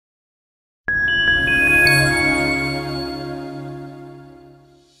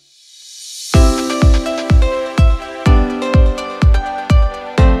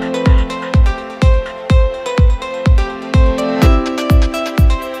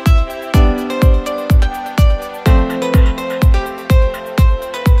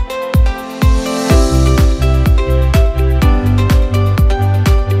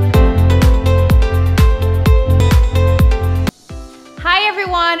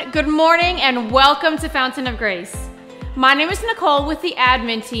everyone. Good morning and welcome to Fountain of Grace. My name is Nicole with the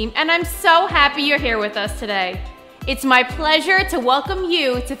admin team, and I'm so happy you're here with us today. It's my pleasure to welcome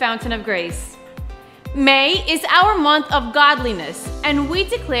you to Fountain of Grace. May is our month of godliness, and we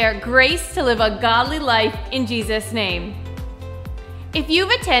declare grace to live a godly life in Jesus' name. If you've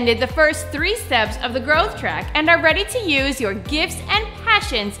attended the first 3 steps of the growth track and are ready to use your gifts and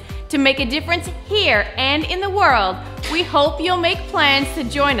passions to make a difference here and in the world, we hope you'll make plans to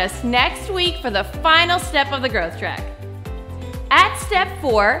join us next week for the final step of the growth track. At step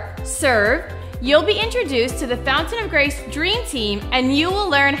 4, serve, you'll be introduced to the Fountain of Grace Dream Team, and you will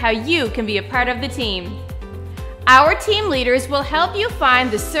learn how you can be a part of the team. Our team leaders will help you find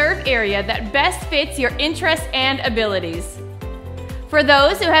the serve area that best fits your interests and abilities. For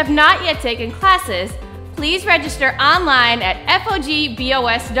those who have not yet taken classes, please register online at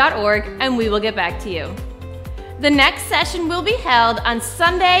fogbos.org and we will get back to you. The next session will be held on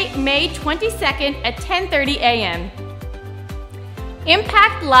Sunday, May 22nd at 10:30 a.m.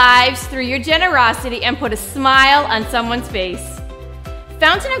 Impact lives through your generosity and put a smile on someone's face.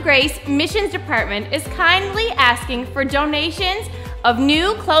 Fountain of Grace Missions Department is kindly asking for donations of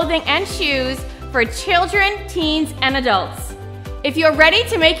new clothing and shoes for children, teens, and adults. If you're ready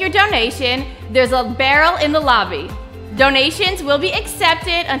to make your donation, there's a barrel in the lobby. Donations will be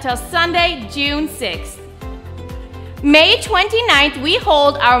accepted until Sunday, June 6th. May 29th, we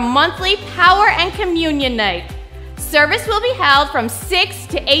hold our monthly Power and Communion Night. Service will be held from 6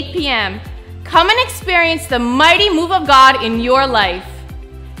 to 8 p.m. Come and experience the mighty move of God in your life.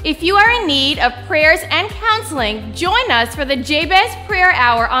 If you are in need of prayers and counseling, join us for the Jabez Prayer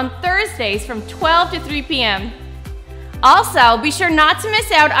Hour on Thursdays from 12 to 3 p.m. Also, be sure not to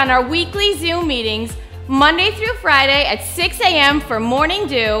miss out on our weekly Zoom meetings, Monday through Friday at 6 a.m. for Morning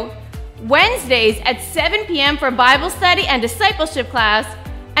Dew, Wednesdays at 7 p.m. for Bible study and discipleship class,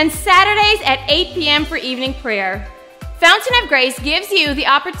 and Saturdays at 8 p.m. for evening prayer. Fountain of Grace gives you the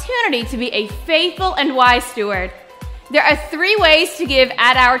opportunity to be a faithful and wise steward. There are 3 ways to give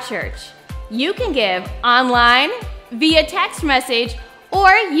at our church. You can give online, via text message,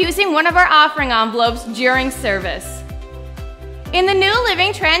 or using one of our offering envelopes during service. In the New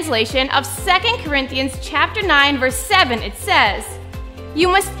Living Translation of 2 Corinthians chapter 9, verse 7, it says, "You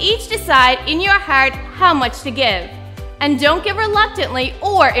must each decide in your heart how much to give, and don't give reluctantly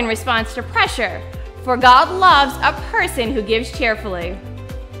or in response to pressure, for God loves a person who gives cheerfully."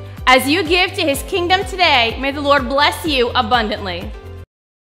 As you give to His kingdom today, may the Lord bless you abundantly.